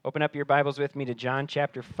Open up your Bibles with me to John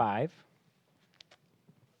chapter 5.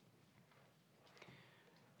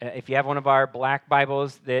 If you have one of our black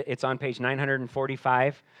Bibles, it's on page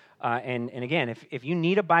 945. And again, if you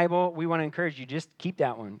need a Bible, we want to encourage you, just keep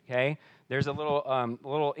that one, okay? There's a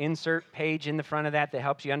little insert page in the front of that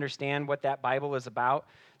helps you understand what that Bible is about,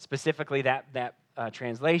 specifically that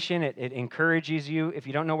translation. It encourages you. If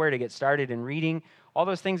you don't know where to get started in reading, all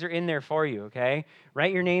those things are in there for you, okay?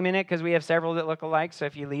 Write your name in it because we have several that look alike, so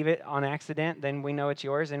if you leave it on accident, then we know it's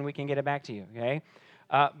yours and we can get it back to you, okay?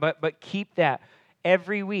 But keep that.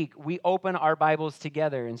 Every week, we open our Bibles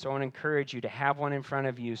together, and so I want to encourage you to have one in front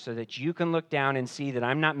of you so that you can look down and see that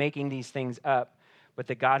I'm not making these things up, but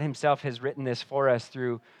that God himself has written this for us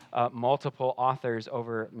through multiple authors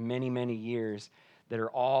over many, many years that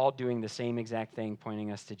are all doing the same exact thing,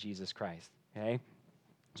 pointing us to Jesus Christ, okay?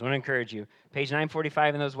 So I want to encourage you. Page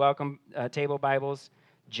 945 in those welcome table Bibles.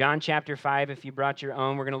 John chapter 5, if you brought your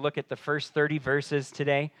own. We're going to look at the first 30 verses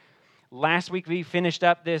today. Last week, we finished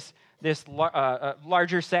up this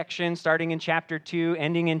larger section, starting in chapter 2,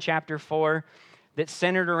 ending in chapter 4, that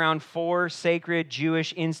centered around 4 sacred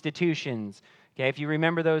Jewish institutions. Okay, if you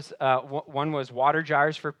remember those, one was water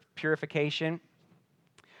jars for purification,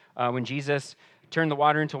 when Jesus turned the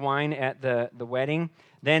water into wine at the wedding.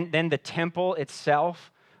 Then the temple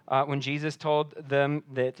itself, when Jesus told them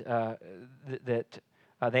that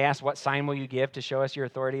they asked, what sign will you give to show us your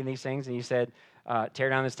authority in these things? And he said, tear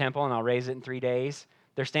down this temple and I'll raise it in 3 days.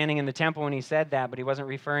 They're standing in the temple when he said that, but he wasn't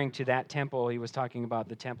referring to that temple. He was talking about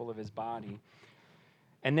the temple of his body.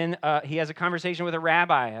 And then he has a conversation with a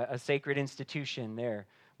rabbi, a sacred institution there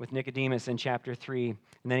with Nicodemus in chapter 3. And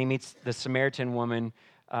then he meets the Samaritan woman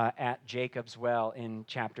at Jacob's well in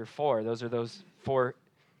chapter 4. Those are those 4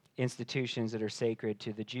 institutions that are sacred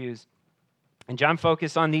to the Jews. And John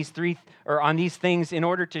focused on these things in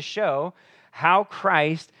order to show how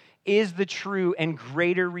Christ is the true and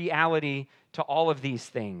greater reality to all of these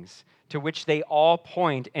things, to which they all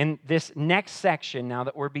point. And this next section, now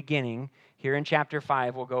that we're beginning here in chapter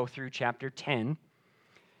 5, we'll go through chapter 10,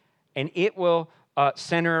 and it will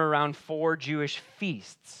center around 4 Jewish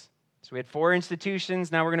feasts. So we had 4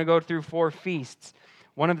 institutions. Now we're going to go through 4 feasts.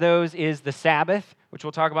 One of those is the Sabbath, which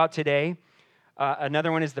we'll talk about today.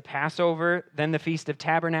 Another one is the Passover, then the Feast of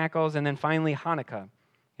Tabernacles, and then finally Hanukkah.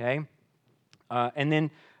 Okay,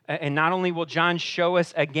 and not only will John show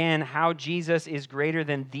us again how Jesus is greater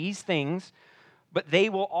than these things, but they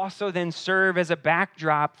will also then serve as a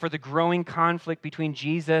backdrop for the growing conflict between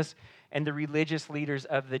Jesus and the religious leaders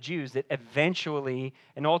of the Jews that eventually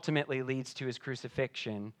and ultimately leads to his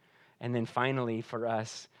crucifixion, and then finally for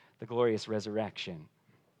us, the glorious resurrection.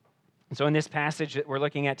 And so in this passage that we're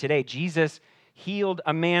looking at today, Jesus healed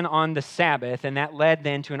a man on the Sabbath, and that led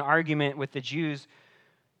then to an argument with the Jews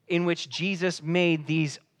in which Jesus made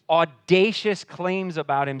these audacious claims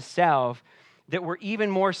about himself that were even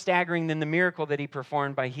more staggering than the miracle that he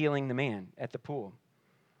performed by healing the man at the pool.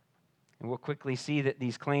 And we'll quickly see that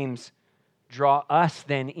these claims draw us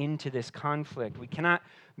then into this conflict. We cannot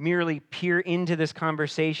merely peer into this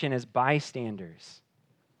conversation as bystanders.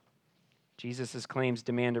 Jesus' claims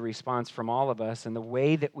demand a response from all of us, and the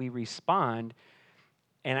way that we respond,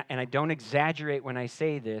 and I don't exaggerate when I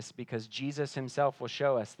say this because Jesus himself will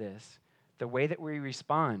show us this, the way that we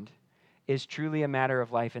respond is truly a matter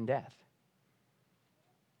of life and death.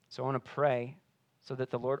 So I want to pray so that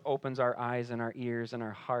the Lord opens our eyes and our ears and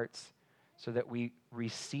our hearts so that we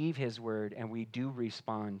receive his word and we do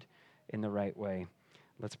respond in the right way.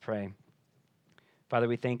 Let's pray. Father,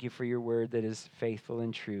 we thank you for your word that is faithful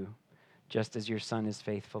and true, just as your Son is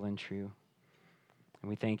faithful and true. And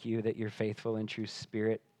we thank you that your faithful and true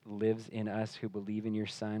Spirit lives in us who believe in your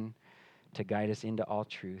Son to guide us into all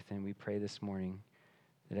truth. And we pray this morning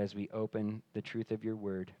that as we open the truth of your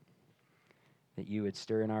word, that you would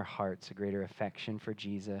stir in our hearts a greater affection for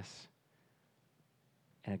Jesus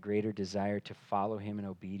and a greater desire to follow him in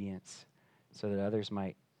obedience so that others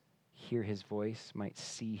might hear his voice, might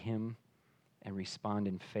see him, and respond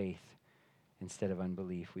in faith instead of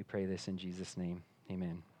unbelief. We pray this in Jesus' name.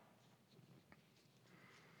 Amen.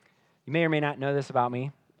 You may or may not know this about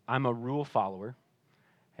me. I'm a rule follower.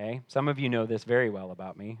 Okay? Some of you know this very well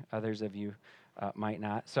about me. Others of you might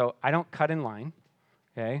not. So I don't cut in line.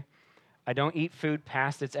 Okay? I don't eat food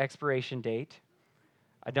past its expiration date.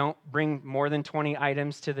 I don't bring more than 20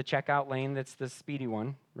 items to the checkout lane that's the speedy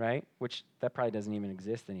one, right? Which that probably doesn't even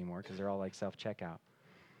exist anymore because they're all like self-checkout.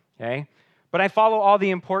 Okay? But I follow all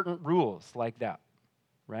the important rules like that,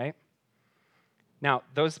 right? Now,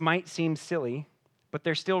 those might seem silly, but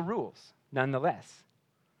they're still rules nonetheless.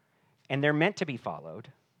 And they're meant to be followed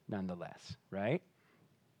nonetheless, right?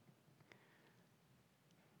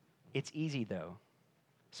 It's easy, though,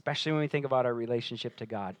 especially when we think about our relationship to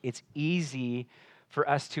God. It's easy for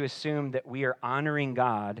us to assume that we are honoring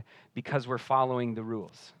God because we're following the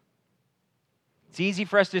rules. It's easy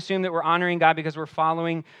for us to assume that we're honoring God because we're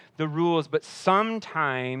following the rules, but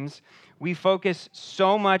sometimes we focus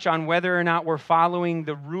so much on whether or not we're following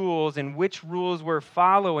the rules and which rules we're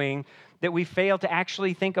following that we fail to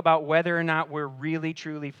actually think about whether or not we're really,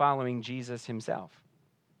 truly following Jesus himself.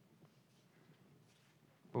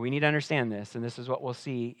 But we need to understand this, and this is what we'll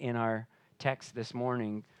see in our text this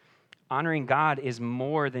morning. Honoring God is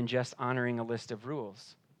more than just honoring a list of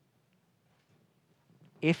rules.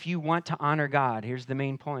 If you want to honor God, here's the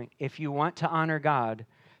main point. If you want to honor God,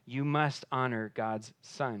 you must honor God's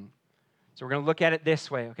Son. So we're going to look at it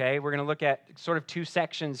this way, okay? We're going to look at sort of two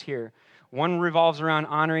sections here. One revolves around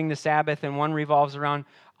honoring the Sabbath, and one revolves around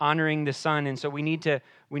honoring the Son. And so we need to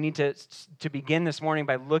begin this morning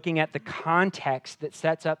by looking at the context that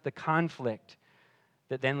sets up the conflict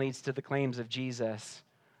that then leads to the claims of Jesus,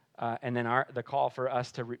 and then the call for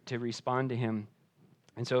us to respond to him.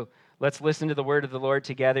 And so let's listen to the word of the Lord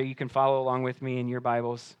together. You can follow along with me in your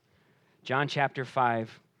Bibles. John chapter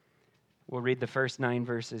 5. We'll read the first 9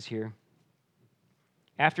 verses here.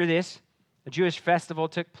 After this, a Jewish festival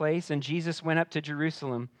took place, and Jesus went up to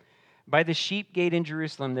Jerusalem. By the sheep gate in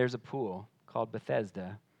Jerusalem, there's a pool called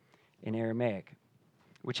Bethesda in Aramaic,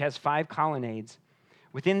 which has 5 colonnades.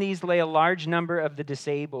 Within these lay a large number of the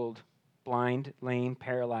disabled, blind, lame,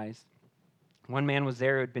 paralyzed. One man was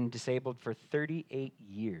there who had been disabled for 38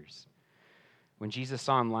 years. When Jesus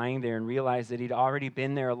saw him lying there and realized that he'd already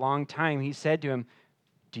been there a long time, he said to him,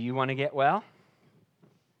 "Do you want to get well?"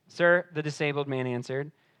 "Sir," the disabled man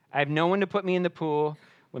answered, "I have no one to put me in the pool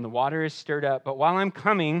when the water is stirred up, but while I'm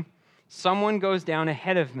coming, someone goes down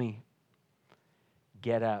ahead of me."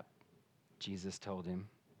 "Get up," Jesus told him.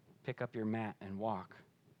 "Pick up your mat and walk."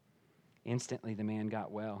 Instantly the man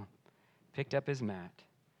got well, picked up his mat,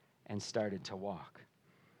 and started to walk.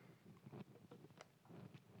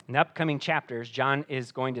 In the upcoming chapters, John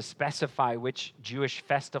is going to specify which Jewish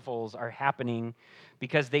festivals are happening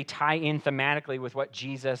because they tie in thematically with what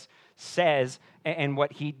Jesus says and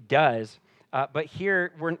what he does. But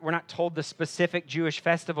here, we're not told the specific Jewish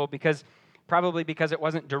festival probably because it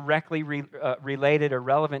wasn't directly related or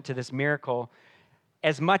relevant to this miracle,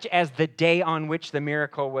 as much as the day on which the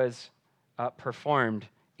miracle was performed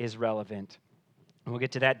is relevant. And we'll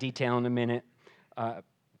get to that detail in a minute.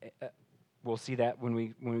 We'll see that when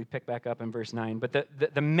we pick back up in verse 9. But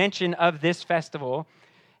the mention of this festival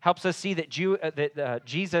helps us see that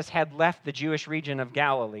Jesus had left the Jewish region of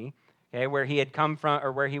Galilee, okay, where he had come from,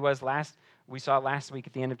 or where he was we saw last week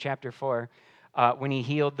at the end of chapter 4, when he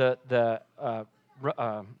healed not the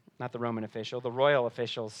Roman official, the royal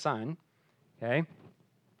official's son, okay?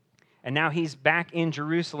 And now he's back in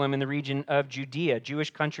Jerusalem in the region of Judea, Jewish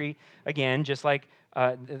country, again, just like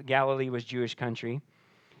Galilee was Jewish country,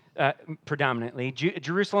 predominantly.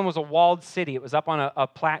 Jerusalem was a walled city. It was up on a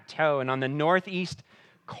plateau, and on the northeast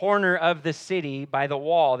corner of the city, by the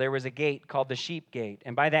wall, there was a gate called the Sheep Gate.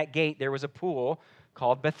 And by that gate, there was a pool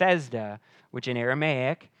called Bethesda, which in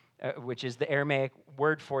Aramaic, which is the Aramaic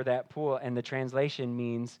word for that pool, and the translation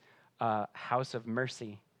means house of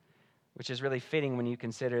mercy, which is really fitting when you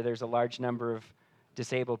consider there's a large number of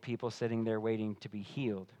disabled people sitting there waiting to be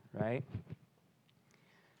healed, right?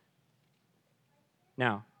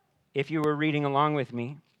 Now, if you were reading along with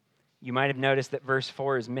me, you might have noticed that verse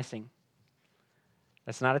 4 is missing.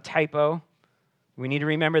 That's not a typo. We need to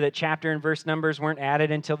remember that chapter and verse numbers weren't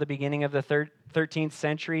added until the beginning of the 13th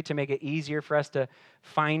century to make it easier for us to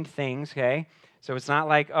find things, okay? So it's not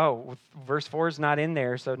like, oh, verse 4 is not in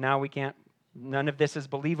there, so now none of this is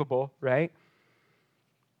believable, right?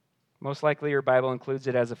 Most likely your Bible includes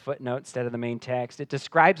it as a footnote instead of the main text. It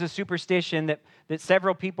describes a superstition that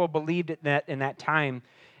several people believed in that time,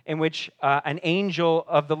 in which an angel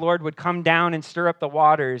of the Lord would come down and stir up the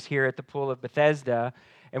waters here at the pool of Bethesda.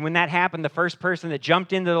 And when that happened, the first person that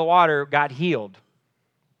jumped into the water got healed.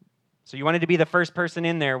 So you wanted to be the first person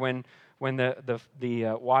in there when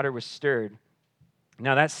the water was stirred.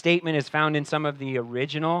 Now that statement is found in some of the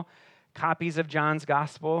original copies of John's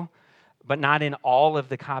Gospel, but not in all of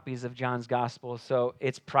the copies of John's Gospel. So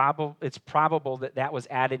it's probable that was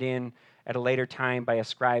added in at a later time by a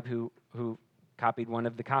scribe who copied one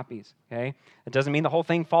of the copies, okay? It doesn't mean the whole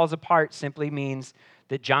thing falls apart, simply means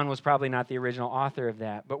that John was probably not the original author of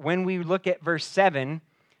that. But when we look at verse 7,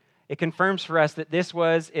 it confirms for us that this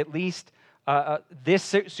was at least,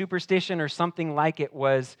 this superstition or something like it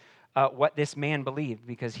was what this man believed,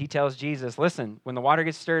 because he tells Jesus, listen, when the water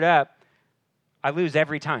gets stirred up, I lose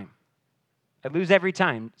every time. I lose every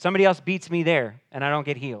time. Somebody else beats me there, and I don't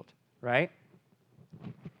get healed, right?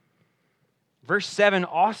 Verse 7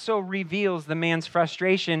 also reveals the man's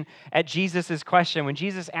frustration at Jesus' question. When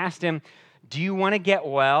Jesus asked him, do you want to get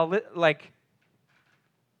well? Like,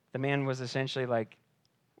 the man was essentially like,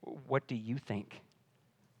 what do you think?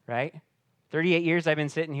 Right? 38 years I've been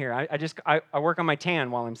sitting here. I work on my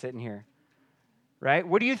tan while I'm sitting here. Right?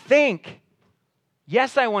 What do you think?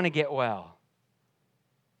 Yes, I want to get well.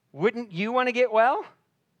 Wouldn't you want to get well?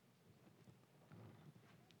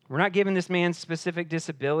 We're not given this man's specific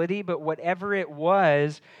disability, but whatever it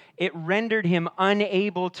was, it rendered him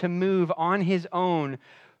unable to move on his own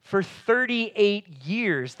for 38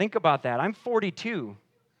 years. Think about that. I'm 42.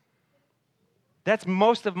 That's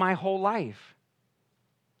most of my whole life.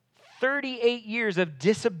 38 years of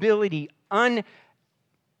disability,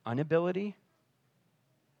 inability?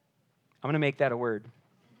 I'm going to make that a word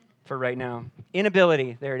for right now.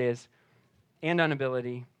 Inability, there it is, and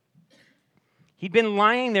inability. He'd been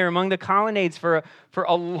lying there among the colonnades for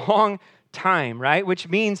a long time, right? Which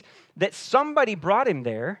means that somebody brought him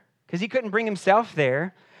there because he couldn't bring himself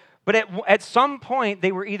there. But at some point,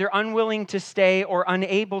 they were either unwilling to stay or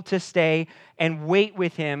unable to stay and wait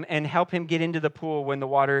with him and help him get into the pool when the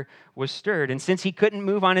water was stirred. And since he couldn't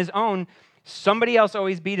move on his own, somebody else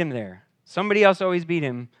always beat him there. Somebody else always beat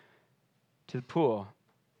him to the pool.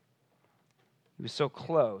 He was so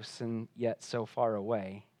close and yet so far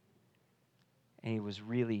away. And he was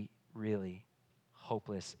really, really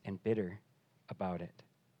hopeless and bitter about it.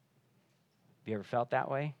 Have you ever felt that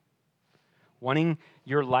way? Wanting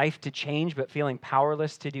your life to change, but feeling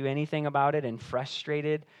powerless to do anything about it and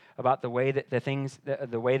frustrated about the way that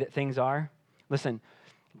the way that things are? Listen,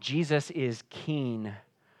 Jesus is keen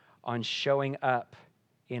on showing up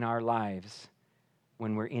in our lives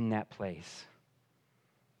when we're in that place.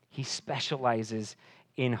 He specializes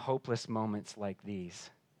in hopeless moments like these.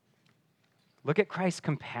 Look at Christ's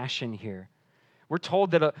compassion here. We're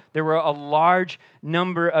told that there were a large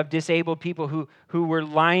number of disabled people who were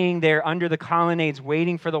lying there under the colonnades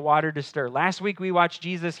waiting for the water to stir. Last week we watched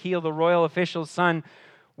Jesus heal the royal official's son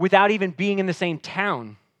without even being in the same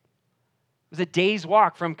town. It was a day's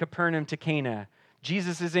walk from Capernaum to Cana.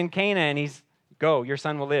 Jesus is in Cana and he's, go, your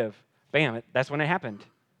son will live. Bam, that's when it happened.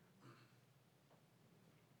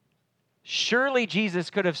 Surely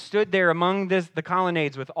Jesus could have stood there among the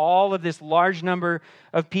colonnades with all of this large number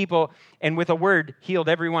of people and with a word healed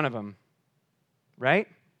every one of them, right?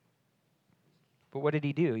 But what did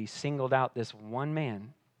he do? He singled out this one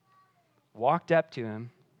man, walked up to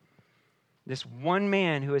him, this one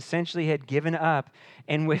man who essentially had given up,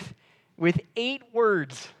 and with 8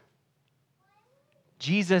 words,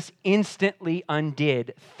 Jesus instantly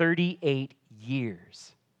undid 38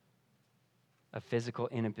 years of physical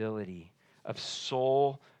inability, of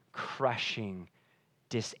soul-crushing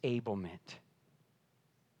disablement.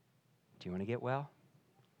 Do you want to get well?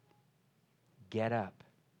 Get up,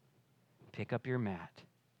 pick up your mat,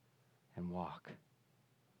 and walk.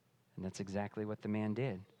 And that's exactly what the man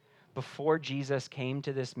did. Before Jesus came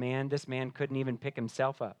to this man couldn't even pick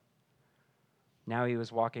himself up. Now he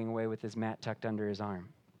was walking away with his mat tucked under his arm.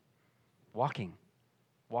 Walking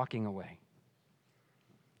away.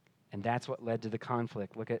 And that's what led to the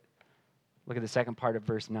conflict. Look at the second part of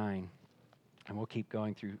verse 9, and we'll keep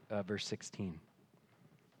going through verse 16.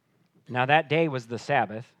 Now that day was the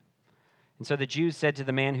Sabbath, and so the Jews said to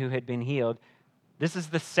the man who had been healed, "This is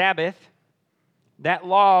the Sabbath. The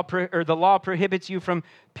law prohibits you from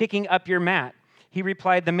picking up your mat." He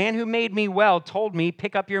replied, "The man who made me well told me,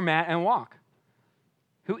 'Pick up your mat and walk.'"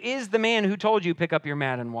 "Who is the man who told you, 'Pick up your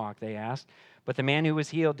mat and walk'?" they asked. But the man who was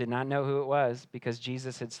healed did not know who it was because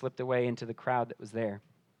Jesus had slipped away into the crowd that was there.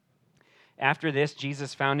 After this,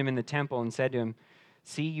 Jesus found him in the temple and said to him,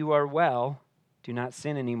 "See, you are well. Do not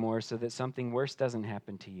sin anymore so that something worse doesn't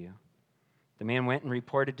happen to you." The man went and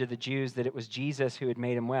reported to the Jews that it was Jesus who had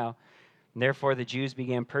made him well. And therefore, the Jews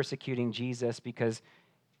began persecuting Jesus because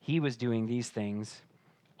he was doing these things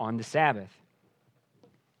on the Sabbath.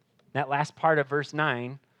 That last part of verse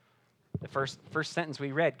 9, the first sentence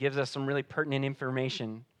we read, gives us some really pertinent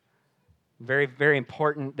information. Very, very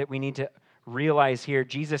important that we need to realize here.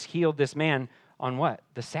 Jesus healed this man on what?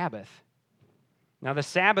 The Sabbath. Now, the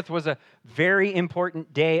Sabbath was a very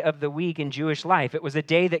important day of the week in Jewish life. It was a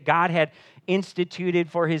day that God had instituted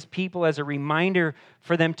for his people as a reminder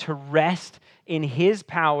for them to rest in his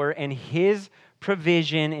power and his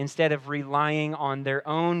provision instead of relying on their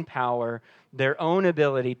own power, their own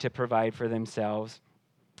ability to provide for themselves,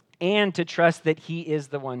 and to trust that he is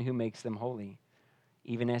the one who makes them holy,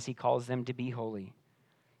 even as he calls them to be holy.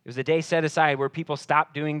 It was a day set aside where people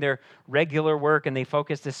stopped doing their regular work and they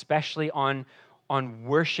focused especially on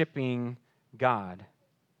worshiping God.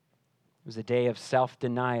 It was a day of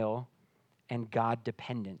self-denial and God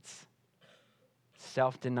dependence.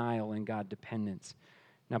 Self-denial and God dependence.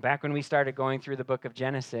 Now, back when we started going through the book of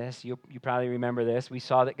Genesis, you probably remember this. We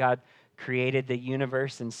saw that God created the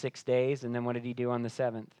universe in 6 days, and then what did he do on the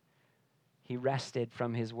seventh? He rested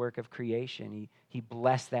from his work of creation. He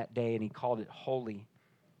blessed that day, and he called it holy.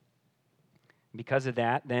 Because of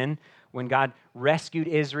that, then, when God rescued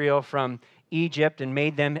Israel from Egypt and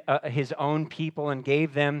made them his own people and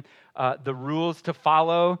gave them the rules to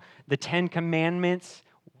follow, the 10 Commandments,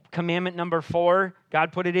 commandment number 4,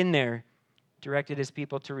 God put it in there, directed his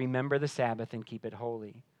people to remember the Sabbath and keep it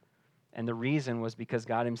holy. And the reason was because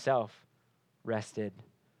God himself rested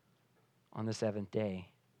on the seventh day.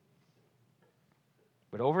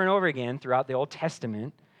 But over and over again throughout the Old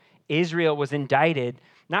Testament, Israel was indicted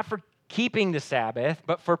not for keeping the Sabbath,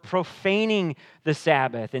 but for profaning the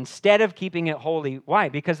Sabbath instead of keeping it holy. Why?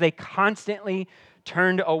 Because they constantly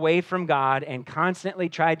turned away from God and constantly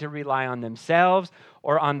tried to rely on themselves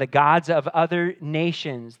or on the gods of other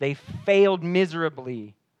nations. They failed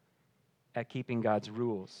miserably at keeping God's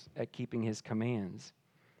rules, at keeping his commands.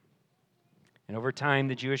 And over time,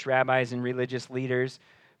 the Jewish rabbis and religious leaders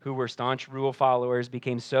who were staunch rule followers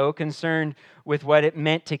became so concerned with what it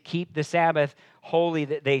meant to keep the Sabbath holy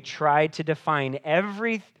that they tried to define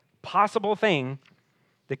every possible thing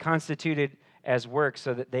that constituted as work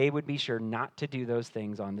so that they would be sure not to do those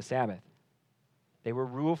things on the Sabbath. They were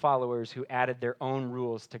rule followers who added their own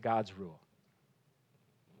rules to God's rule.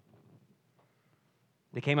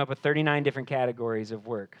 They came up with 39 different categories of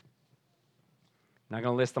work. I'm not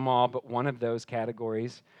going to list them all, but one of those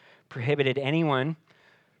categories prohibited anyone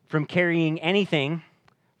from carrying anything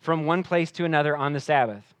from one place to another on the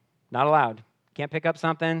Sabbath. Not allowed. Can't pick up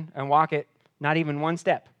something and walk it, not even one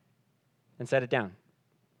step, and set it down.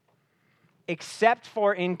 Except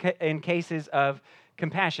for in cases of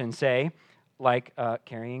compassion, say, like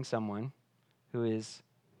carrying someone who is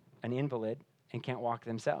an invalid and can't walk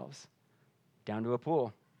themselves down to a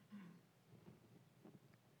pool.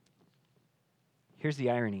 Here's the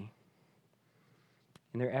irony.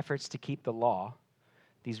 In their efforts to keep the law,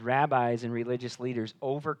 these rabbis and religious leaders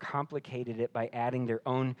overcomplicated it by adding their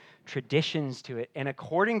own traditions to it. And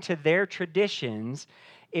according to their traditions,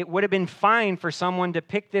 it would have been fine for someone to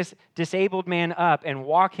pick this disabled man up and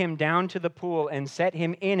walk him down to the pool and set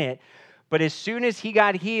him in it. But as soon as he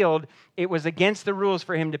got healed, it was against the rules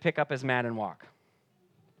for him to pick up his mat and walk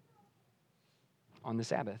on the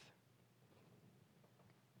Sabbath.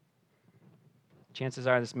 Chances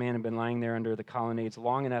are this man had been lying there under the colonnades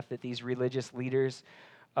long enough that these religious leaders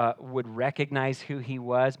would recognize who he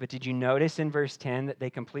was. But did you notice in verse 10 that they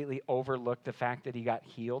completely overlooked the fact that he got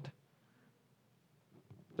healed?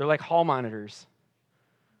 They're like hall monitors,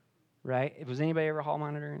 right? Was anybody ever a hall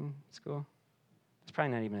monitor in school? It's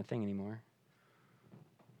probably not even a thing anymore.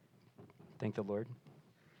 Thank the Lord.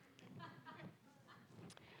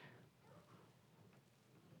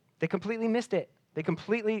 They completely missed it. They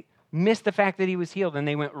completely missed the fact that he was healed, and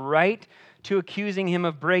they went right to accusing him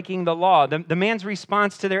of breaking the law. The man's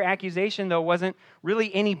response to their accusation, though, wasn't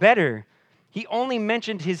really any better. He only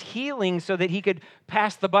mentioned his healing so that he could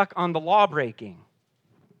pass the buck on the law breaking.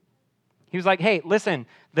 He was like, hey, listen,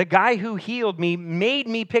 the guy who healed me made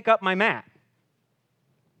me pick up my mat.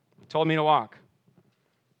 Told me to walk.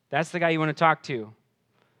 That's the guy you want to talk to.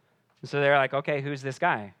 And so they're like, okay, who's this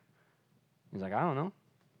guy? He's like, I don't know.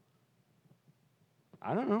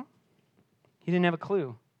 He didn't have a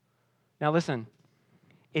clue. Now listen,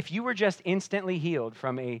 if you were just instantly healed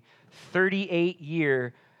from a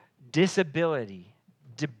 38-year disability,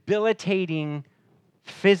 debilitating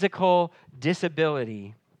physical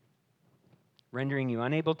disability, rendering you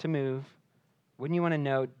unable to move, wouldn't you want to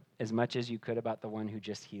know as much as you could about the one who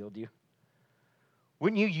just healed you?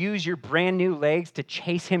 Wouldn't you use your brand new legs to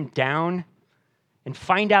chase him down and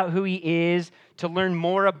find out who he is, to learn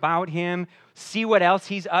more about him, see what else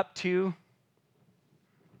he's up to?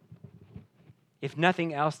 If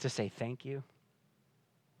nothing else, to say thank you.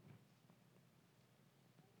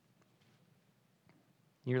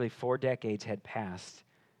 Nearly 4 decades had passed.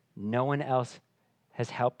 No one else has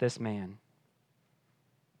helped this man.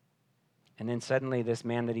 And then suddenly this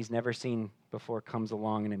man that he's never seen before comes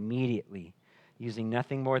along, and immediately, using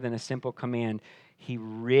nothing more than a simple command, he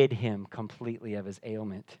rid him completely of his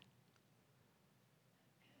ailment.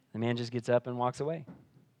 The man just gets up and walks away.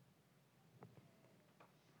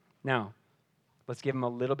 Now, let's give him a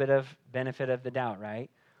little bit of benefit of the doubt, right?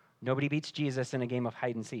 Nobody beats Jesus in a game of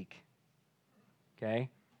hide and seek. Okay?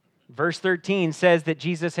 Verse 13 says that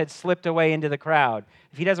Jesus had slipped away into the crowd.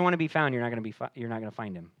 If he doesn't want to be found, you're not going to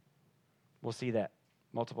find him. We'll see that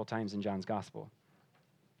multiple times in John's gospel.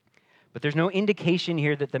 But there's no indication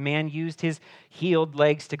here that the man used his healed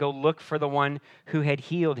legs to go look for the one who had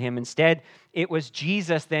healed him. Instead, it was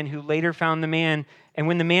Jesus then who later found the man. And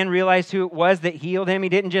when the man realized who it was that healed him, he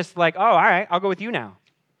didn't just like, oh, all right, I'll go with you now.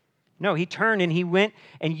 No, he turned and he went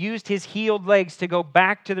and used his healed legs to go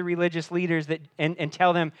back to the religious leaders and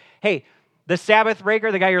tell them, hey, the Sabbath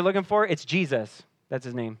breaker, the guy you're looking for, it's Jesus. That's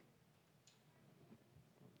his name.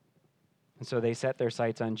 And so they set their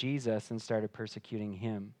sights on Jesus and started persecuting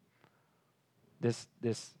him. This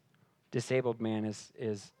disabled man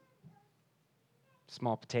is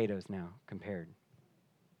small potatoes now compared.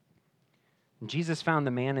 When Jesus found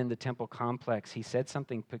the man in the temple complex, he said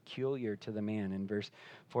something peculiar to the man in verse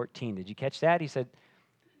 14. Did you catch that? He said,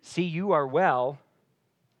 see, you are well.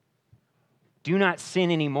 Do not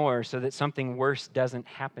sin anymore so that something worse doesn't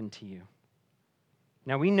happen to you.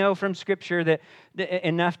 Now, we know from Scripture that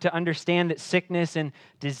enough to understand that sickness and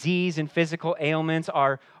disease and physical ailments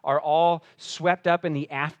are all swept up in the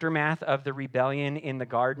aftermath of the rebellion in the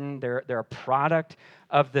garden. They're a product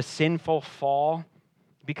of the sinful fall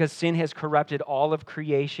because sin has corrupted all of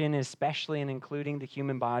creation, especially and including the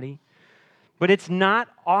human body. But it's not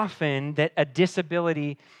often that a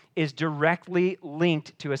disability is directly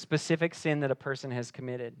linked to a specific sin that a person has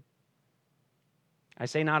committed. I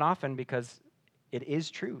say not often because it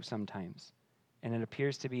is true sometimes, and it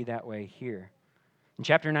appears to be that way here. In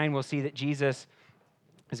chapter 9, we'll see that Jesus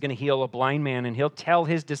is going to heal a blind man, and he'll tell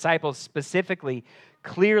his disciples specifically,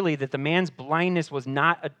 clearly, that the man's blindness was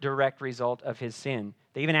not a direct result of his sin.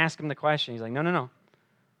 They even ask him the question. He's like, no.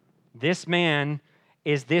 This man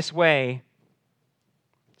is this way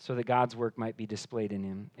so that God's work might be displayed in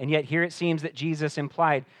him. And yet here it seems that Jesus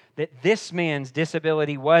implied that this man's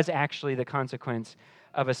disability was actually the consequence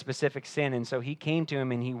of a specific sin. And so he came to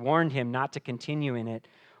him and he warned him not to continue in it,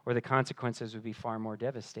 or the consequences would be far more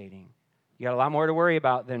devastating. You got a lot more to worry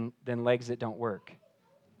about than legs that don't work.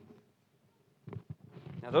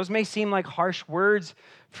 Now, those may seem like harsh words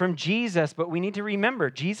from Jesus, but we need to remember,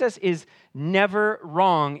 Jesus is never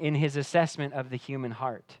wrong in his assessment of the human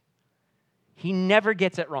heart. He never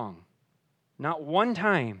gets it wrong. Not one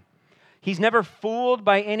time. He's never fooled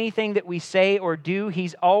by anything that we say or do.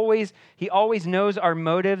 He always knows our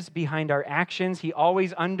motives behind our actions. He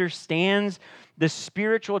always understands the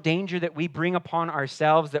spiritual danger that we bring upon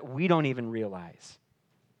ourselves that we don't even realize.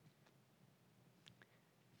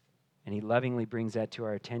 And he lovingly brings that to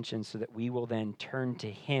our attention so that we will then turn to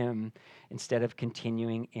him instead of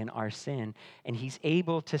continuing in our sin. And he's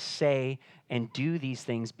able to say and do these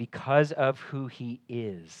things because of who he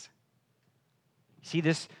is. See,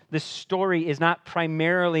 this story is not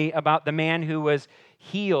primarily about the man who was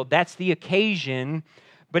healed. That's the occasion.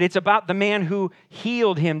 But it's about the man who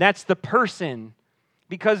healed him. That's the person.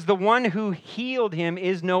 Because the one who healed him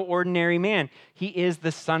is no ordinary man. He is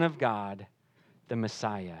the Son of God, the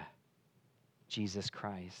Messiah, Jesus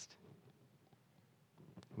Christ.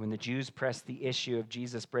 When the Jews pressed the issue of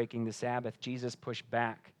Jesus breaking the Sabbath, Jesus pushed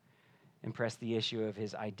back and pressed the issue of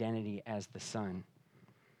his identity as the Son.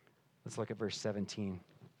 Let's look at verse 17.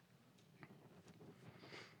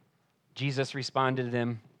 Jesus responded to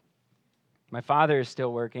them, my Father is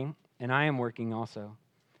still working, and I am working also.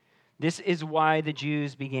 This is why the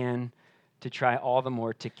Jews began to try all the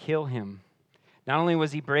more to kill him. Not only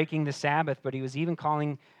was he breaking the Sabbath, but he was even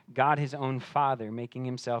calling God his own Father, making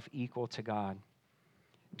himself equal to God.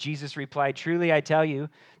 Jesus replied, truly I tell you,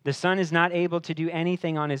 the Son is not able to do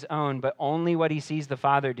anything on his own, but only what he sees the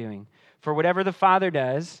Father doing. For whatever the Father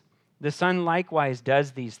does, the Son likewise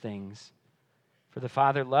does these things. For the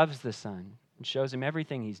Father loves the Son and shows him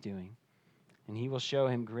everything he's doing. And he will show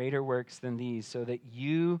him greater works than these, so that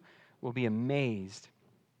you will be amazed.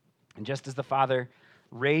 And just as the Father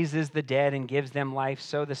raises the dead and gives them life,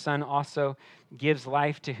 so the Son also gives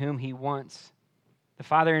life to whom he wants. The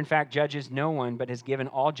Father, in fact, judges no one, but has given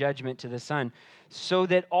all judgment to the Son, so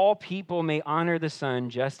that all people may honor the Son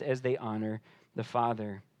just as they honor the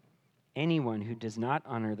Father. Anyone who does not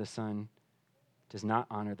honor the Son does not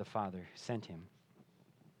honor the Father who sent him.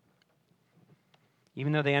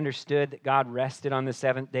 Even though they understood that God rested on the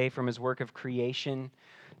seventh day from his work of creation,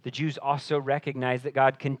 the Jews also recognized that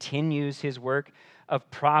God continues his work of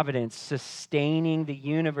providence, sustaining the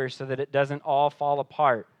universe so that it doesn't all fall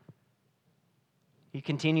apart. He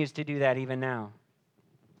continues to do that even now.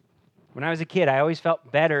 When I was a kid, I always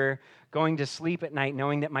felt better going to sleep at night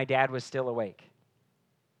knowing that my dad was still awake.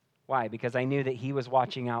 Why? Because I knew that he was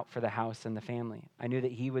watching out for the house and the family. I knew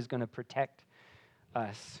that he was going to protect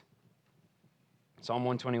us. Psalm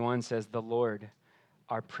 121 says, the Lord,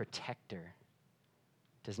 our protector,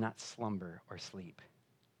 does not slumber or sleep.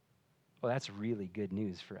 Well, that's really good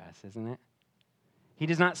news for us, isn't it? He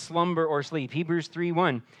does not slumber or sleep. Hebrews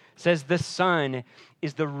 3:1 says the Son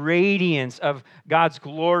is the radiance of God's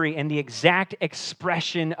glory and the exact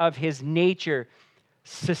expression of his nature,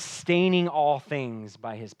 sustaining all things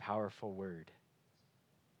by his powerful word.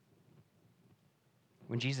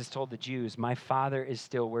 When Jesus told the Jews, "My Father is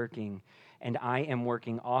still working, and I am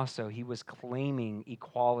working also," he was claiming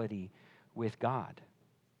equality with God.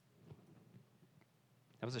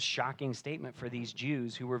 That was a shocking statement for these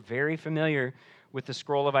Jews who were very familiar with the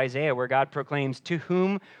scroll of Isaiah, where God proclaims, "To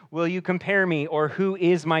whom will you compare me, or who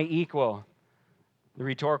is my equal?" The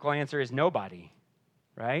rhetorical answer is nobody,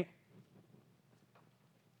 right?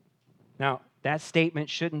 Now, that statement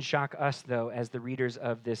shouldn't shock us, though, as the readers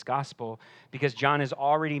of this gospel, because John has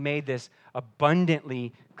already made this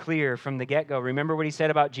abundantly clear from the get-go. Remember what he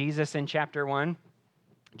said about Jesus in chapter 1?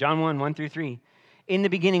 John 1:1-3. In the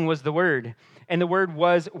beginning was the Word, and the Word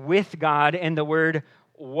was with God, and the Word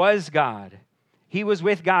was God. He was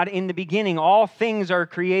with God in the beginning. All things are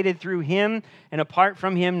created through him, and apart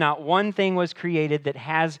from him, not one thing was created that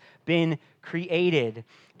has been created.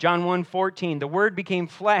 John 1:14, the Word became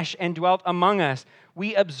flesh and dwelt among us.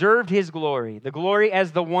 We observed his glory, the glory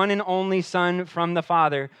as the one and only Son from the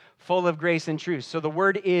Father, full of grace and truth. So the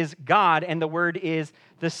Word is God, and the Word is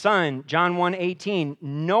the Son. John 1:18,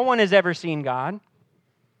 no one has ever seen God,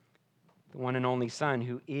 the one and only Son,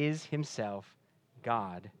 who is himself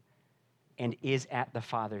God and is at the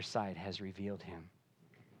Father's side, has revealed him.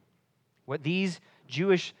 What these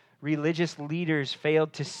Jewish religious leaders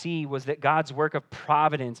failed to see was that God's work of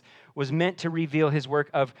providence was meant to reveal his work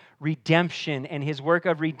of redemption, and his work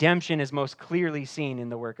of redemption is most clearly seen in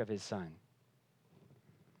the work of his Son.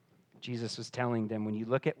 Jesus was telling them, when you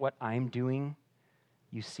look at what I'm doing,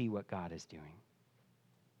 you see what God is doing.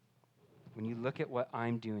 When you look at what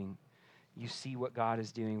I'm doing, you see what God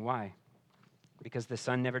is doing. Why? Because the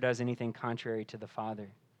Son never does anything contrary to the Father.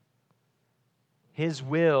 His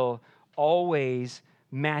will always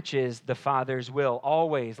matches the Father's will,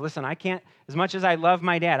 always. Listen, I can't, as much as I love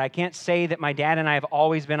my dad, I can't say that my dad and I have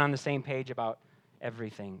always been on the same page about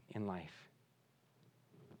everything in life.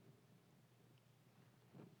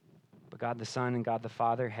 But God the Son and God the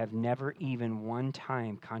Father have never even one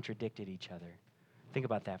time contradicted each other. Think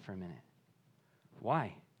about that for a minute.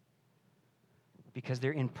 Why? Because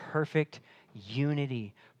they're in perfect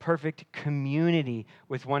unity, perfect community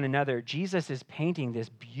with one another. Jesus is painting this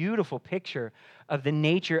beautiful picture of the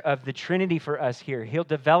nature of the Trinity for us here. He'll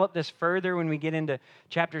develop this further when we get into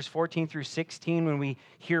chapters 14-16, when we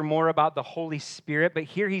hear more about the Holy Spirit. But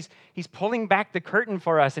here he's pulling back the curtain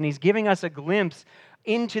for us, and he's giving us a glimpse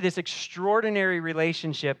into this extraordinary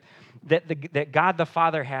relationship that God the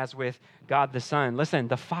Father has with God the Son. Listen,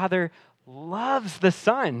 the Father loves the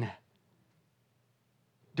Son.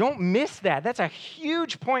 Don't miss that. That's a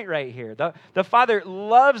huge point right here. The Father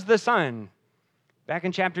loves the Son. Back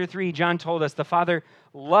in chapter 3, John told us the Father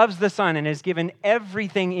loves the Son and has given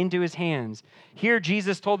everything into his hands. Here,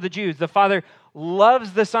 Jesus told the Jews, the Father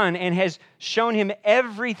loves the Son and has shown him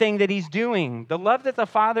everything that he's doing. The love that the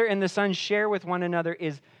Father and the Son share with one another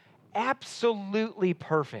is absolutely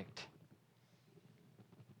perfect.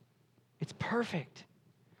 It's perfect.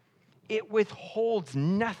 It withholds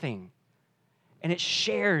nothing. And it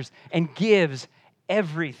shares and gives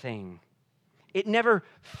everything. It never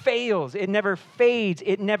fails. It never fades.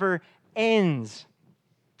 It never ends.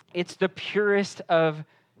 It's the purest of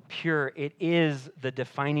pure. It is the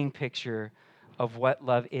defining picture of what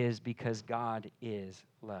love is, because God is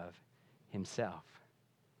love himself.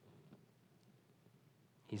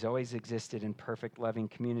 He's always existed in perfect loving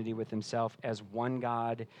community with himself as one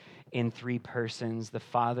God in three persons, the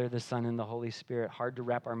Father, the Son, and the Holy Spirit. Hard to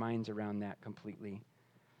wrap our minds around that completely.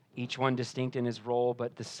 Each one distinct in his role,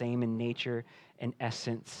 but the same in nature and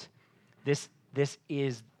essence. This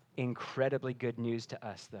is incredibly good news to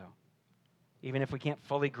us, though. Even if we can't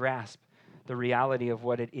fully grasp the reality of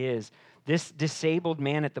what it is. This disabled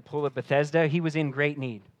man at the pool of Bethesda, he was in great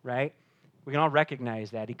need, right? We can all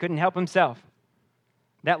recognize that. He couldn't help himself.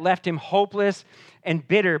 That left him hopeless and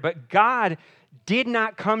bitter. But God did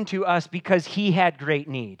not come to us because he had great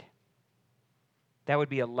need. That would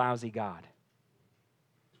be a lousy God.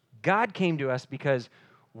 God came to us because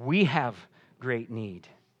we have great need.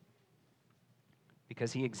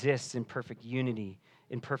 Because he exists in perfect unity,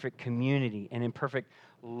 in perfect community, and in perfect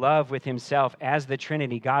love with himself as the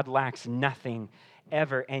Trinity. God lacks nothing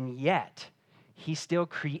ever. And yet, he still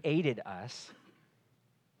created us,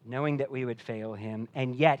 knowing that we would fail him,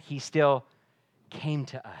 and yet he still came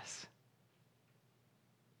to us.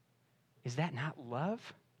 Is that not love?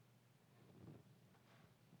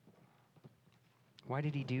 Why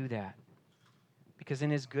did he do that? Because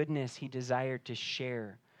in his goodness, he desired to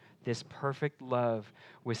share this perfect love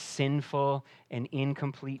with sinful and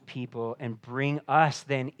incomplete people and bring us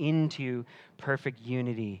then into perfect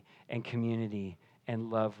unity and community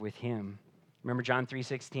and love with him. Remember John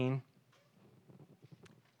 3:16?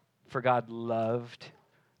 For God loved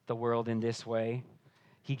the world in this way.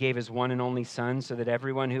 He gave his one and only Son so that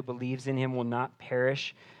everyone who believes in him will not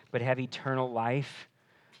perish but have eternal life.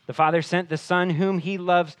 The Father sent the Son whom he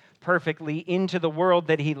loves perfectly into the world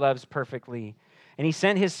that he loves perfectly. And he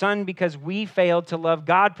sent his Son because we failed to love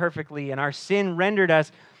God perfectly, and our sin rendered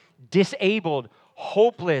us disabled,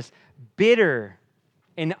 hopeless, bitter,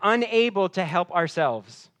 and unable to help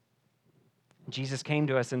ourselves. Jesus came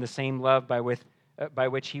to us in the same love by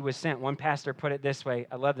which he was sent. One pastor put it this way.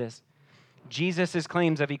 I love this. Jesus'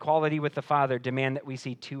 claims of equality with the Father demand that we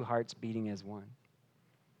see two hearts beating as one.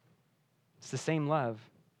 It's the same love.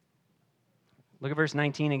 Look at verse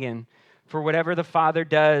 19 again. For whatever the Father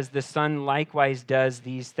does, the Son likewise does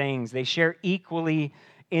these things. They share equally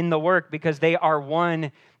in the work because they are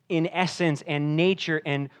one in essence and nature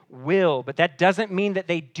and will. But that doesn't mean that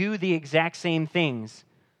they do the exact same things.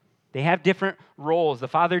 They have different roles. The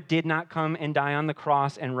Father did not come and die on the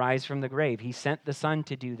cross and rise from the grave. He sent the Son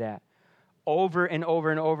to do that. Over and over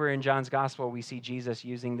and over in John's Gospel, we see Jesus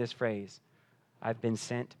using this phrase, I've been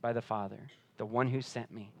sent by the Father, the one who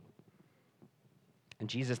sent me. And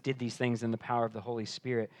Jesus did these things in the power of the Holy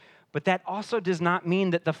Spirit. But that also does not mean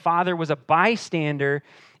that the Father was a bystander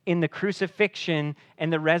in the crucifixion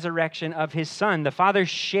and the resurrection of his Son. The Father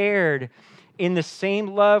shared in the same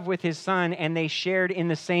love with his Son, and they shared in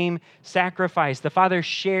the same sacrifice. The Father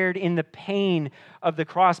shared in the pain of the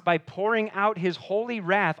cross by pouring out his holy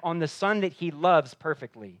wrath on the Son that he loves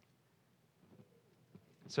perfectly,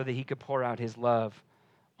 so that he could pour out his love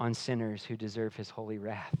on sinners who deserve his holy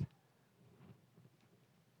wrath.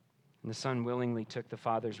 And the Son willingly took the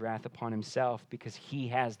Father's wrath upon himself because he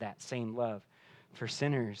has that same love for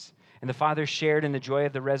sinners. And the Father shared in the joy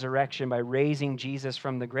of the resurrection by raising Jesus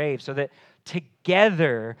from the grave so that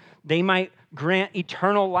together they might grant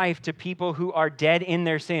eternal life to people who are dead in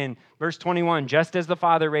their sin. Verse 21, just as the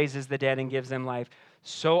Father raises the dead and gives them life,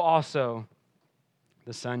 so also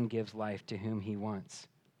the Son gives life to whom he wants.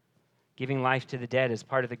 Giving life to the dead is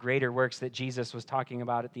part of the greater works that Jesus was talking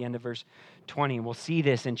about at the end of verse 20. We'll see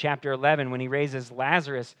this in chapter 11 when he raises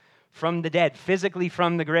Lazarus from the dead, physically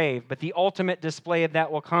from the grave. But the ultimate display of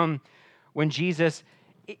that will come when Jesus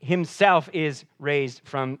himself is raised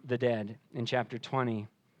from the dead in chapter 20.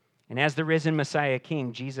 And as the risen Messiah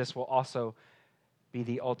King, Jesus will also be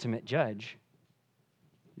the ultimate judge.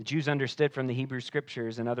 The Jews understood from the Hebrew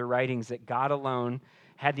Scriptures and other writings that God alone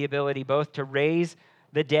had the ability both to raise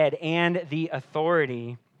the dead and the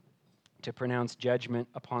authority to pronounce judgment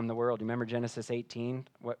upon the world. Remember Genesis 18,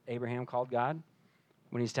 what Abraham called God?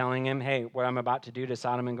 When he's telling him, hey, what I'm about to do to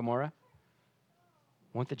Sodom and Gomorrah?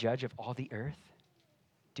 Won't the judge of all the earth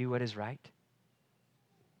do what is right?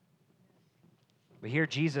 But here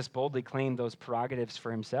Jesus boldly claimed those prerogatives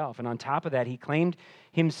for himself. And on top of that, he claimed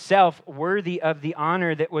himself worthy of the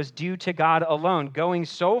honor that was due to God alone, going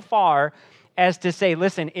so far as to say,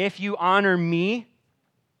 listen, if you honor me,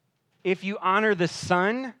 if you honor the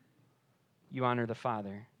Son, you honor the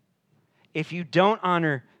Father. If you don't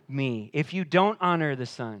honor me, if you don't honor the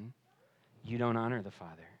Son, you don't honor the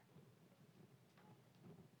Father.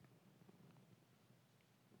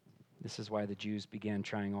 This is why the Jews began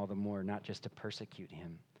trying all the more, not just to persecute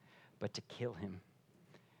him, but to kill him,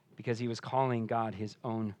 because he was calling God his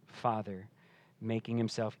own Father, making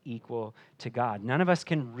himself equal to God. None of us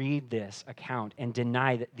can read this account and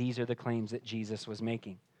deny that these are the claims that Jesus was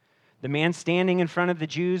making. The man standing in front of the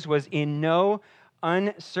Jews was in no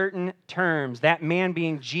uncertain terms, that man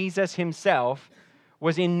being Jesus himself,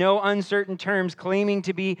 was in no uncertain terms claiming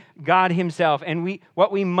to be God himself. And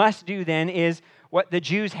what we must do then is what the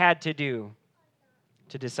Jews had to do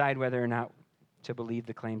to decide whether or not to believe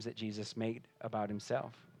the claims that Jesus made about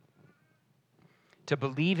himself. To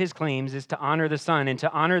believe his claims is to honor the Son, and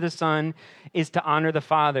to honor the Son is to honor the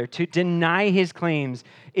Father. To deny his claims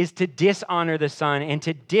is to dishonor the Son, and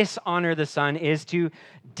to dishonor the Son is to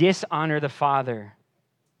dishonor the Father.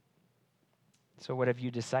 So what have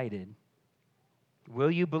you decided?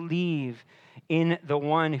 Will you believe in the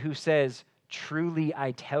one who says, truly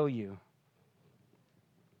I tell you?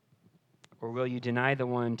 Or will you deny the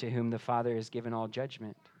one to whom the Father has given all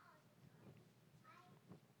judgment?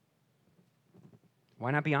 Why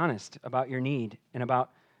not be honest about your need and about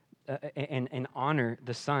and honor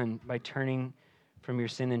the Son by turning from your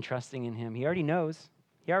sin and trusting in him? He already knows.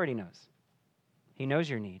 He already knows. He knows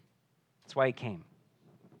your need. That's why he came.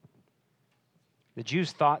 The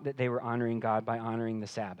Jews thought that they were honoring God by honoring the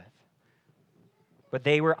Sabbath. But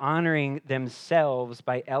they were honoring themselves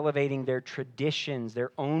by elevating their traditions,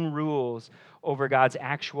 their own rules over God's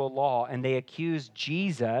actual law. And they accused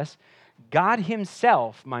Jesus, God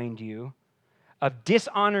himself, mind you, of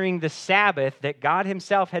dishonoring the Sabbath that God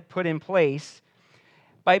himself had put in place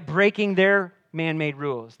by breaking their man-made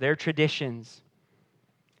rules, their traditions.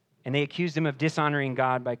 And they accused him of dishonoring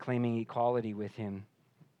God by claiming equality with him.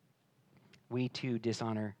 We too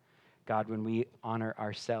dishonor God when we honor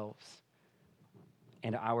ourselves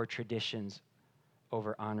and our traditions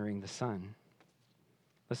over honoring the Son.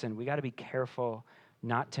 Listen, we got to be careful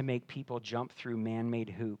not to make people jump through man-made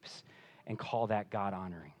hoops and call that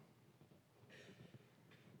God-honoring.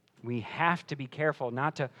 We have to be careful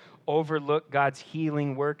not to overlook God's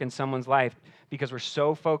healing work in someone's life because we're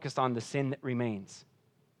so focused on the sin that remains.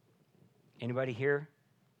 Anybody here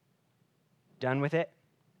done with it?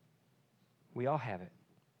 We all have it.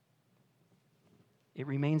 It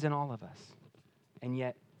remains in all of us. And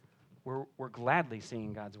yet, we're gladly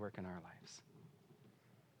seeing God's work in our lives.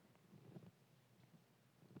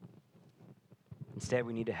 Instead,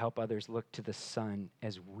 we need to help others look to the Son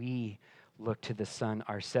as we look to the Son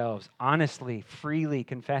ourselves, honestly, freely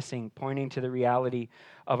confessing, pointing to the reality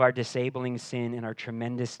of our disabling sin and our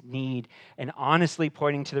tremendous need, and honestly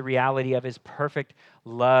pointing to the reality of his perfect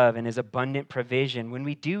love and his abundant provision. When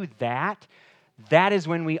we do that, that is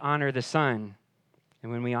when we honor the Son.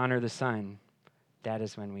 And when we honor the Son, that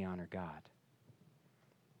is when we honor God.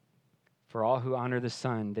 For all who honor the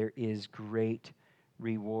Son, there is great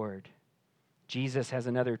reward. Jesus has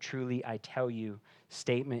another truly I tell you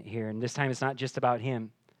statement here. And this time it's not just about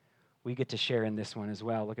him. We get to share in this one as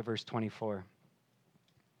well. Look at verse 24.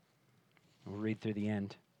 We'll read through the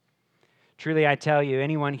end. Truly I tell you,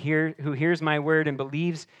 anyone here who hears my word and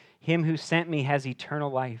believes him who sent me has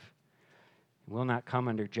eternal life. Will not come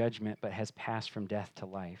under judgment, but has passed from death to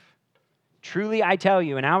life. Truly I tell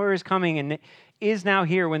you, an hour is coming and is now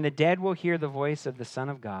here when the dead will hear the voice of the Son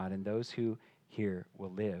of God, and those who hear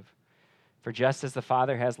will live. For just as the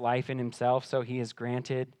Father has life in himself, so he has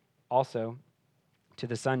granted also to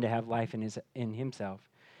the Son to have life in himself.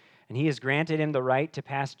 And he has granted him the right to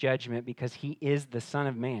pass judgment because he is the Son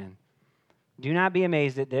of Man. Do not be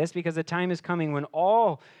amazed at this, because the time is coming when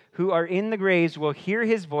all who are in the graves will hear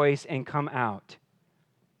his voice and come out.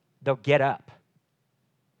 They'll get up.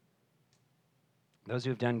 Those who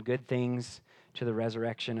have done good things to the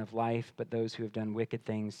resurrection of life, but those who have done wicked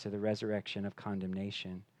things to the resurrection of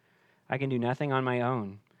condemnation. I can do nothing on my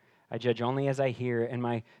own. I judge only as I hear, and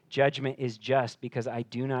my judgment is just because I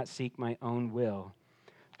do not seek my own will,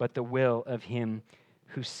 but the will of him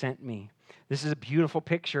who sent me. This is a beautiful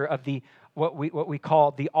picture of what we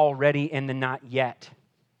call the already and the not yet.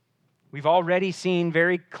 We've already seen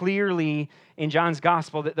very clearly in John's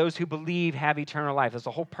gospel that those who believe have eternal life. That's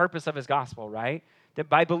the whole purpose of his gospel, right? That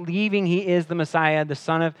by believing he is the Messiah, the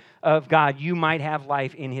Son of God, you might have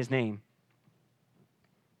life in his name.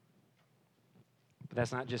 But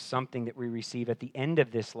that's not just something that we receive at the end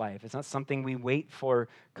of this life. It's not something we wait for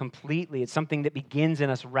completely. It's something that begins in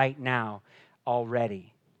us right now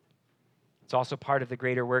already. It's also part of the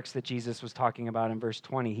greater works that Jesus was talking about in verse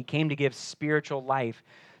 20. He came to give spiritual life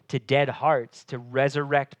to dead hearts, to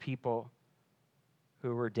resurrect people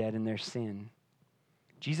who were dead in their sin.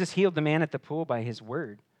 Jesus healed the man at the pool by his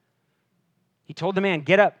word. He told the man,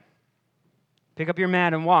 get up, pick up your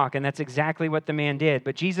mat and walk. And that's exactly what the man did.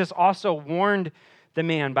 But Jesus also warned the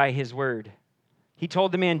man by his word. He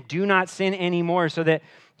told the man, do not sin anymore so that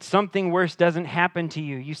something worse doesn't happen to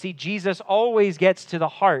you. You see, Jesus always gets to the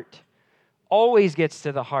heart. Always gets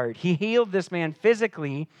to the heart. He healed this man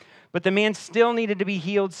physically, but the man still needed to be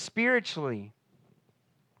healed spiritually.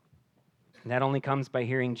 And that only comes by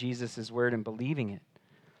hearing Jesus' word and believing it.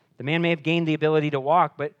 The man may have gained the ability to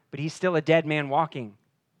walk, but he's still a dead man walking.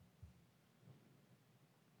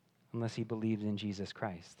 Unless he believes in Jesus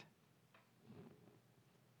Christ.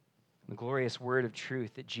 The glorious word of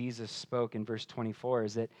truth that Jesus spoke in verse 24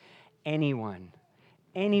 is that anyone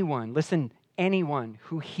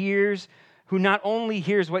who not only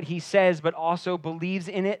hears what he says, but also believes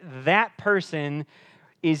in it, that person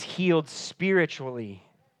is healed spiritually.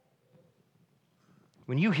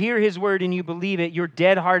 When you hear his word and you believe it, your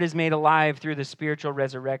dead heart is made alive through the spiritual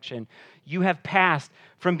resurrection. You have passed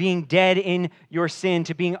from being dead in your sin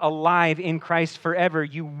to being alive in Christ forever.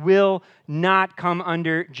 You will not come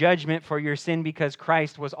under judgment for your sin because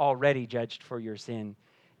Christ was already judged for your sin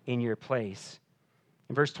in your place.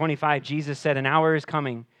 In verse 25, Jesus said, an hour is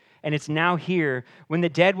coming, and it's now here, when the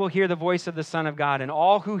dead will hear the voice of the Son of God, and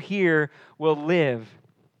all who hear will live.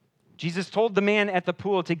 Jesus told the man at the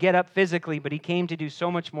pool to get up physically, but he came to do so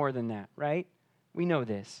much more than that, right? We know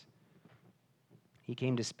this. He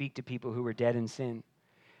came to speak to people who were dead in sin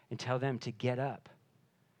and tell them to get up,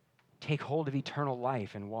 take hold of eternal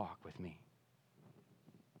life, and walk with me.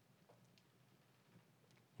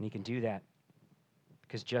 And he can do that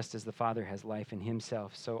because just as the Father has life in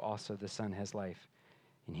himself, so also the Son has life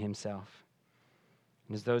in himself.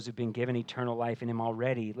 And as those who've been given eternal life in him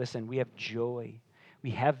already, listen, we have joy. We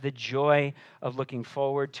have the joy of looking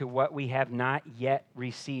forward to what we have not yet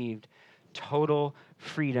received, total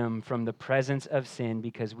freedom from the presence of sin,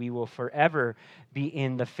 because we will forever be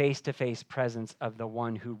in the face-to-face presence of the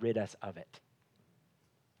one who rid us of it,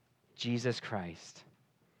 Jesus Christ.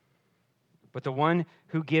 But the one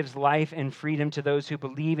who gives life and freedom to those who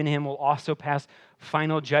believe in him will also pass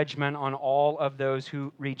final judgment on all of those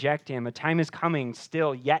who reject him. A time is coming,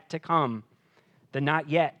 still yet to come, the not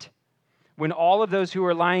yet, when all of those who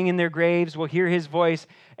are lying in their graves will hear his voice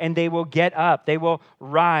and they will get up, they will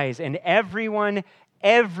rise, and everyone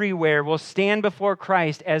everywhere will stand before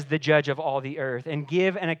Christ as the judge of all the earth and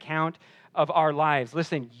give an account of our lives.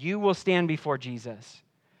 Listen, you will stand before Jesus.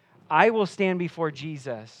 I will stand before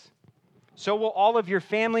Jesus. So will all of your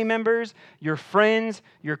family members, your friends,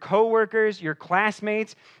 your coworkers, your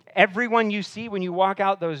classmates, everyone you see when you walk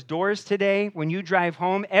out those doors today, when you drive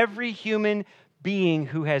home, every human being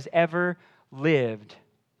who has ever lived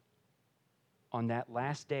on that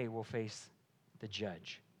last day will face the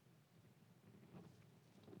judge.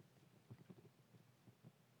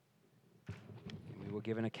 And we will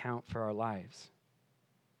give an account for our lives.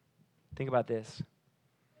 Think about this.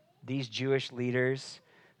 These Jewish leaders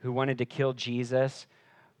who wanted to kill Jesus,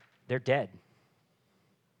 they're dead.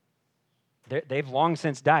 They've long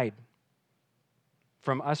since died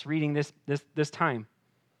from us reading this time.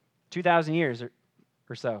 2,000 years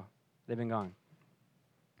or so, they've been gone.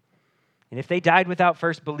 And if they died without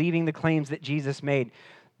first believing the claims that Jesus made,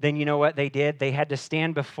 then you know what they did? They had to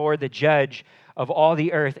stand before the judge of all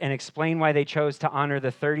the earth and explain why they chose to honor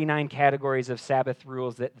the 39 categories of Sabbath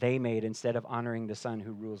rules that they made instead of honoring the Son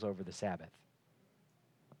who rules over the Sabbath.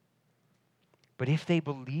 But if they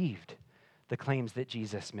believed the claims that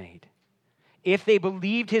Jesus made, if they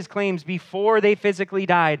believed his claims before they physically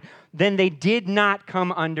died, then they did not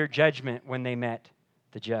come under judgment when they met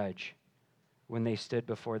the judge, when they stood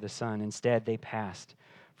before the Son. Instead, they passed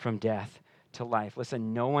from death to life.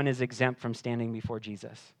 Listen, no one is exempt from standing before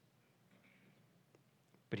Jesus.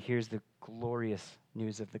 But here's the glorious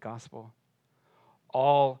news of the gospel.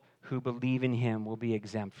 All who believe in him will be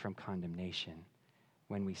exempt from condemnation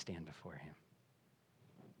when we stand before him.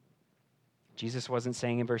 Jesus wasn't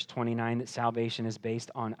saying in verse 29 that salvation is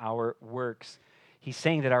based on our works. He's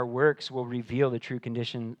saying that our works will reveal the true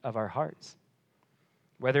condition of our hearts.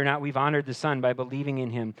 Whether or not we've honored the Son by believing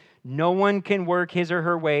in him, no one can work his or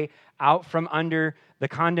her way out from under the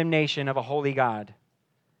condemnation of a holy God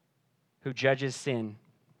who judges sin.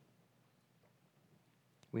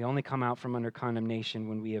 We only come out from under condemnation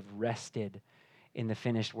when we have rested in the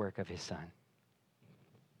finished work of his Son.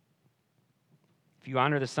 If you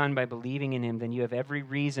honor the Son by believing in him, then you have every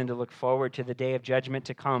reason to look forward to the day of judgment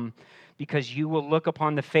to come, because you will look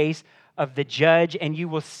upon the face of the judge and you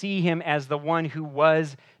will see him as the one who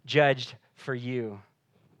was judged for you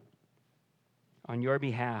on your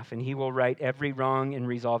behalf, and he will right every wrong and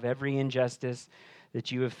resolve every injustice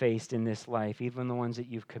that you have faced in this life, even the ones that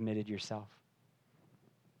you've committed yourself.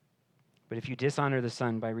 But if you dishonor the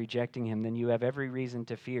Son by rejecting him, then you have every reason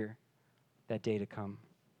to fear that day to come,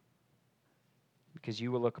 because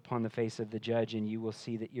you will look upon the face of the judge and you will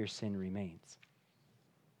see that your sin remains.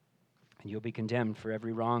 And you'll be condemned for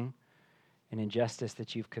every wrong and injustice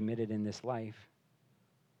that you've committed in this life.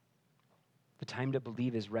 The time to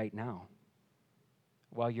believe is right now,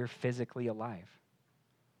 while you're physically alive.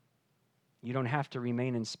 You don't have to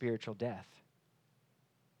remain in spiritual death.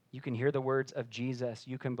 You can hear the words of Jesus,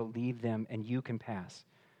 you can believe them, and you can pass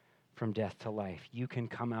from death to life. You can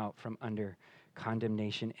come out from under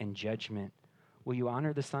condemnation and judgment. Will you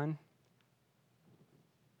honor the Son?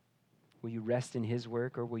 Will you rest in his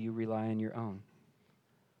work, or will you rely on your own?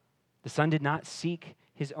 The Son did not seek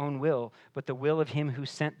his own will, but the will of him who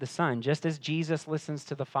sent the Son. Just as Jesus listens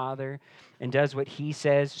to the Father and does what he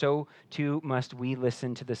says, so too must we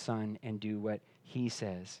listen to the Son and do what he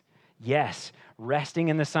says. Yes, resting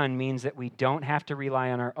in the Son means that we don't have to rely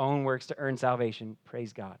on our own works to earn salvation.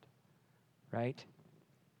 Praise God, right?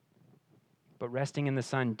 But resting in the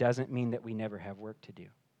Son doesn't mean that we never have work to do.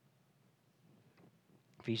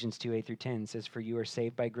 Ephesians 2:8-10 says, "For you are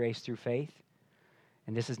saved by grace through faith,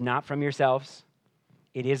 and this is not from yourselves.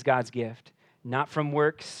 It is God's gift, not from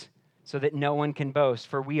works, so that no one can boast.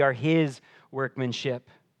 For we are his workmanship,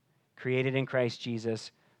 created in Christ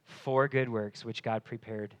Jesus for good works, which God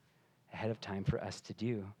prepared ahead of time for us to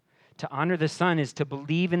do. To honor the Son is to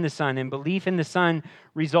believe in the Son, and belief in the Son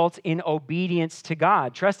results in obedience to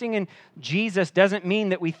God. Trusting in Jesus doesn't mean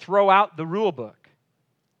that we throw out the rule book.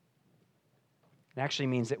 It actually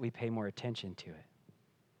means that we pay more attention to it.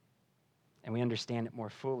 And we understand it more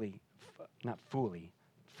fully. Not fully,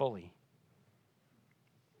 fully.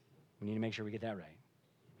 We need to make sure we get that right.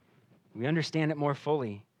 We understand it more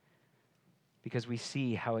fully because we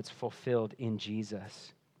see how it's fulfilled in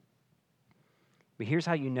Jesus. But here's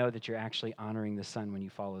how you know that you're actually honoring the Son when you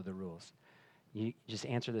follow the rules. You just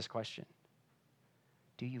answer this question.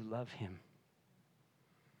 Do you love him?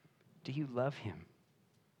 Do you love him?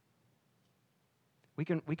 We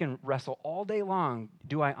can wrestle all day long,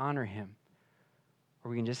 do I honor him? Or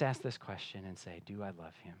we can just ask this question and say, do I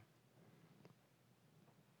love him?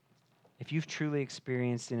 If you've truly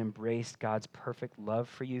experienced and embraced God's perfect love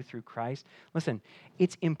for you through Christ, listen,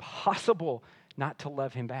 it's impossible not to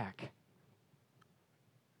love him back.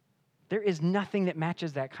 There is nothing that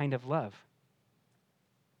matches that kind of love.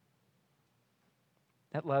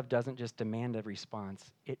 That love doesn't just demand a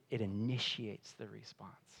response, it initiates the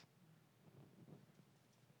response.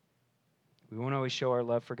 We won't always show our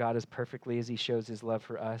love for God as perfectly as he shows his love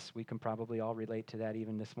for us. We can probably all relate to that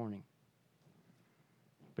even this morning.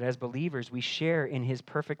 But as believers, we share in his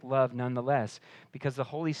perfect love nonetheless, because the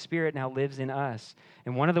Holy Spirit now lives in us.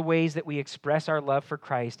 And one of the ways that we express our love for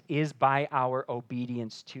Christ is by our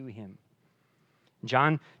obedience to him.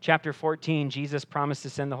 John chapter 14, Jesus promised to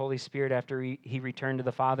send the Holy Spirit after he returned to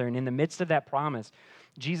the Father. And in the midst of that promise,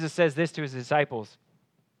 Jesus says this to his disciples,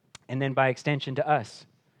 and then by extension to us.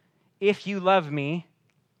 If you love me,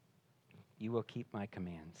 you will keep my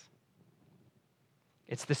commands.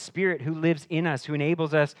 It's the Spirit who lives in us, who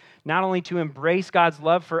enables us not only to embrace God's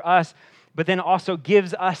love for us, but then also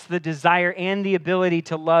gives us the desire and the ability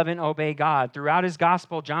to love and obey God. Throughout his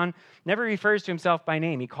gospel, John never refers to himself by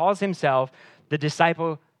name. He calls himself the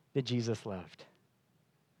disciple that Jesus loved.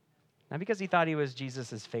 Not because he thought he was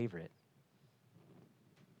Jesus' favorite,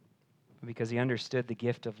 but because he understood the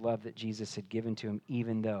gift of love that Jesus had given to him,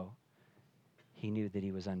 even though he knew that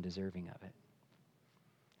he was undeserving of it.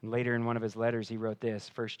 And later in one of his letters, he wrote this,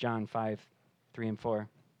 1 John 5, 3 and 4.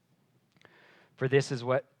 For this is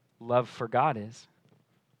what love for God is,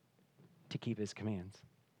 to keep his commands.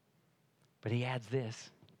 But he adds this,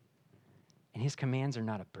 and his commands are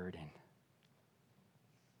not a burden.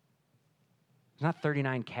 There's not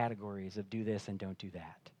 39 categories of do this and don't do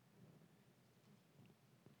that.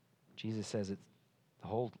 Jesus says the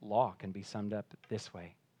whole law can be summed up this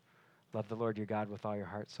way. Love the Lord your God with all your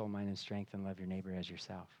heart, soul, mind, and strength, and love your neighbor as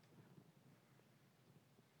yourself.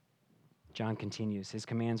 John continues, his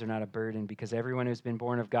commands are not a burden because everyone who's been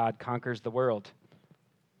born of God conquers the world.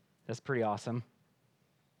 That's pretty awesome.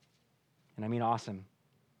 And I mean awesome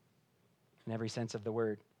in every sense of the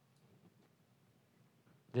word.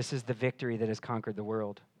 This is the victory that has conquered the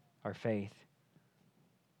world, our faith.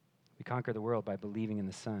 We conquer the world by believing in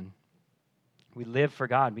the Son. We live for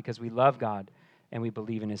God because we love God and we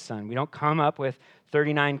believe in his Son. We don't come up with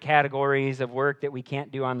 39 categories of work that we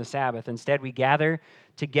can't do on the Sabbath. Instead, we gather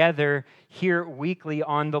together here weekly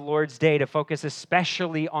on the Lord's Day to focus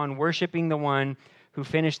especially on worshiping the one who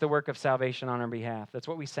finished the work of salvation on our behalf. That's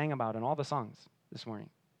what we sang about in all the songs this morning.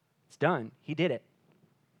 It's done. He did it.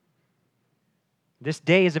 This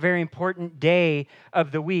day is a very important day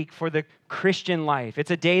of the week for the Christian life.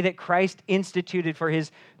 It's a day that Christ instituted for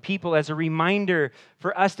his people as a reminder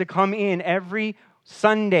for us to come in every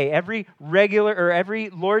Sunday, every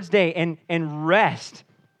Lord's Day and rest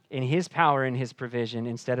in his power and his provision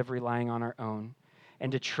instead of relying on our own,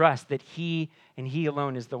 and to trust that he and he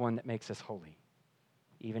alone is the one that makes us holy,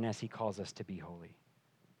 even as he calls us to be holy.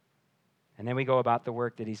 And then we go about the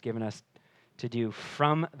work that he's given us to do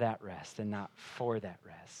from that rest and not for that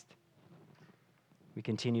rest. We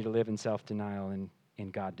continue to live in self-denial and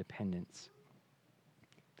in God dependence.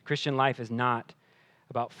 The Christian life is not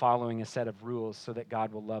about following a set of rules so that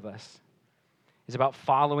God will love us. It's about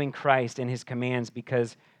following Christ and his commands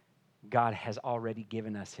because God has already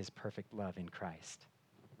given us his perfect love in Christ.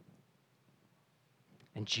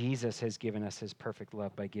 And Jesus has given us his perfect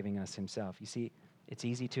love by giving us himself. You see, it's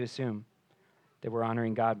easy to assume that we're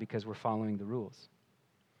honoring God because we're following the rules.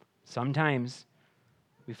 Sometimes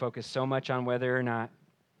we focus so much on whether or not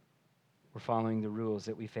we're following the rules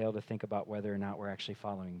that we fail to think about whether or not we're actually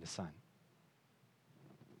following the Son,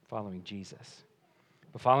 following Jesus.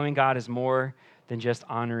 But following God is more than just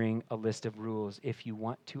honoring a list of rules. If you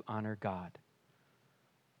want to honor God,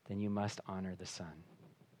 then you must honor the Son.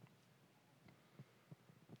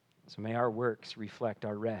 So may our works reflect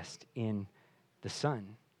our rest in the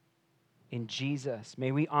Son, in Jesus.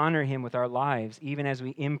 May we honor him with our lives, even as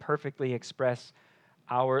we imperfectly express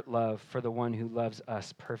our love for the one who loves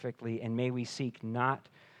us perfectly. And may we seek not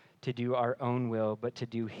to do our own will, but to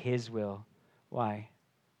do his will. Why?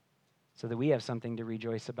 So that we have something to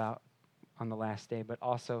rejoice about on the last day, but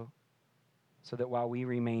also so that while we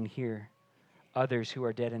remain here, others who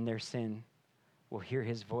are dead in their sin will hear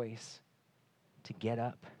his voice to get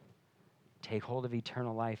up, take hold of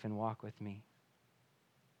eternal life, and walk with me.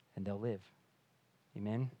 And they'll live.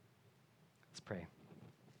 Amen? Let's pray.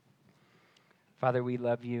 Father, we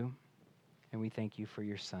love you, and we thank you for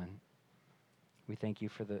your Son. We thank you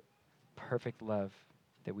for the perfect love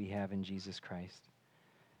that we have in Jesus Christ.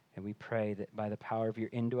 And we pray that by the power of your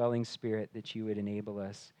indwelling Spirit, that you would enable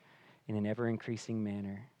us in an ever-increasing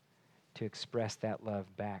manner to express that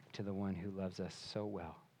love back to the one who loves us so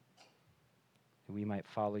well. That we might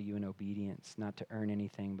follow you in obedience, not to earn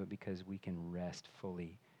anything, but because we can rest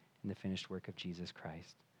fully in the finished work of Jesus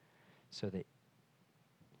Christ, so that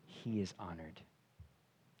he is honored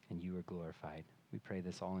and you are glorified. We pray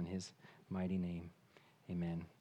this all in his mighty name. Amen.